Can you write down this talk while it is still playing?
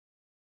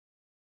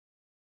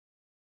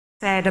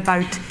said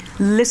about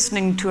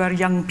listening to our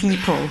young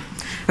people.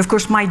 Of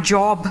course, my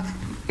job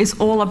is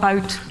all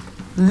about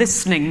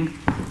listening,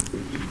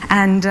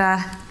 and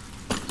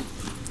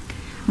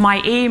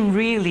my aim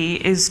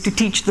really is to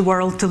teach the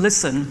world to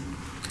listen.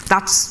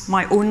 That's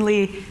my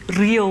only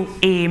real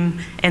aim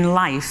in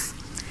life.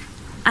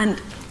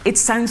 And it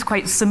sounds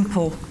quite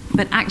simple,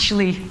 but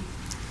actually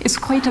it's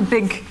quite a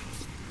big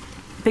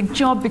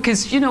job,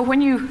 because, you know,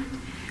 when you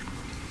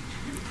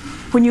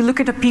look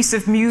at a piece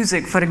of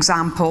music, for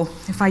example,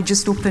 if I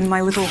just open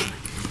my little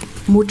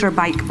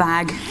motorbike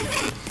bag,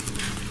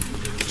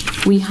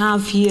 we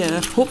have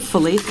here,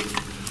 hopefully,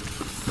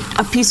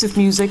 a piece of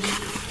music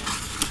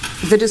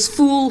that is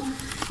full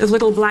of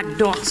little black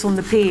dots on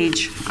the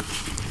page.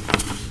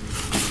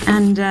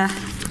 And,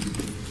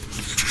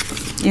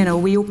 you know,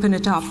 we open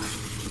it up,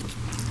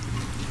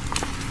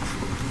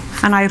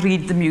 and I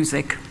read the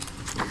music.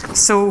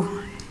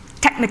 So,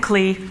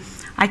 technically,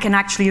 I can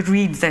actually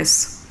read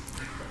this.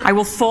 I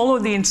will follow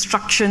the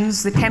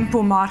instructions, the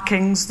tempo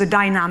markings, the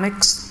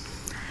dynamics.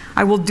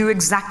 I will do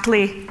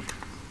exactly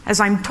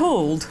as I'm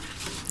told.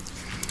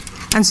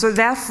 And so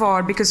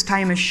therefore, because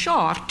time is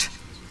short,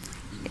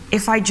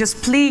 if I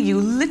just play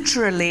you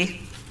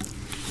literally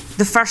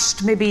the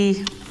first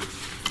maybe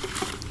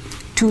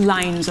 2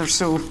 lines or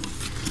so,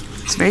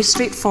 it's very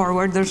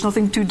straightforward. There's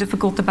nothing too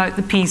difficult about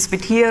the piece.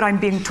 But here I'm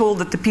being told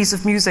that the piece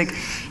of music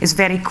is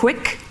very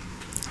quick.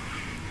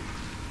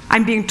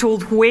 I'm being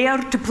told where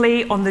to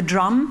play on the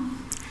drum.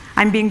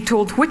 I'm being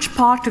told which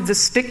part of the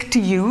stick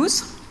to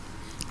use.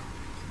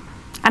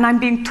 And I'm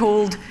being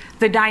told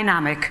the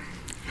dynamic.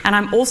 And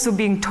I'm also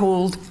being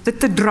told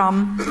that the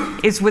drum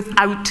is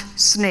without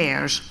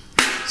snares.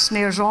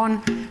 Snares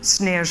on,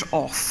 snares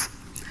off.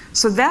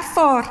 So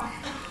therefore,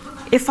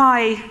 if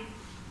I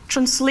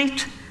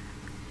translate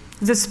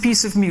this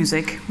piece of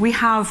music, we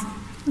have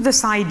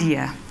this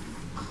idea.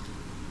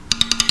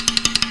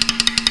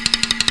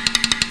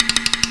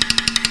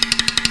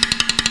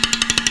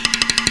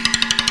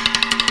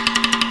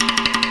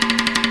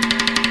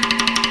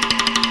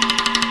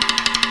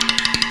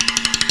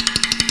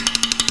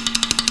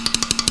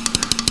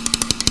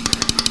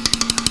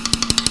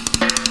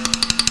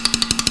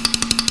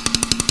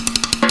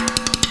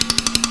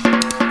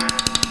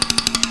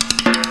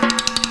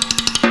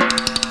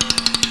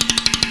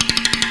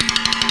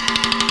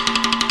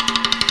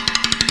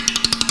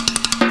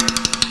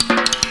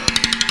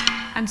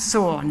 And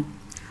so on.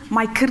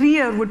 My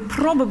career would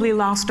probably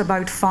last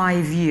about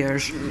 5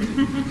 years.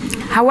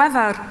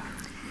 However,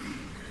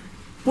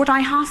 what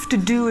I have to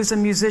do as a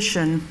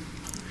musician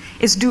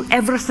is do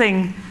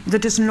everything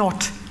that is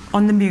not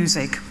on the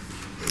music.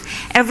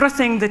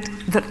 Everything that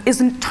there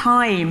isn't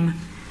time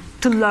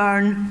to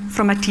learn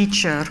from a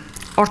teacher,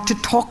 or to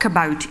talk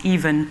about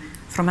even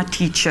from a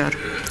teacher.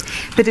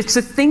 But it's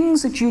the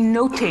things that you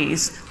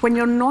notice when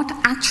you're not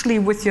actually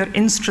with your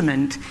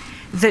instrument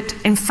that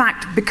in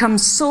fact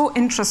becomes so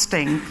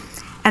interesting,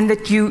 and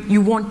that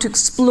you want to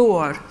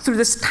explore through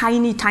this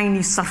tiny,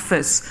 tiny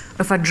surface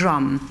of a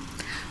drum.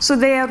 So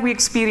there we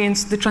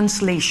experience the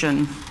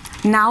translation.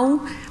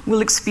 Now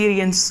we'll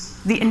experience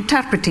the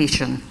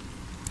interpretation.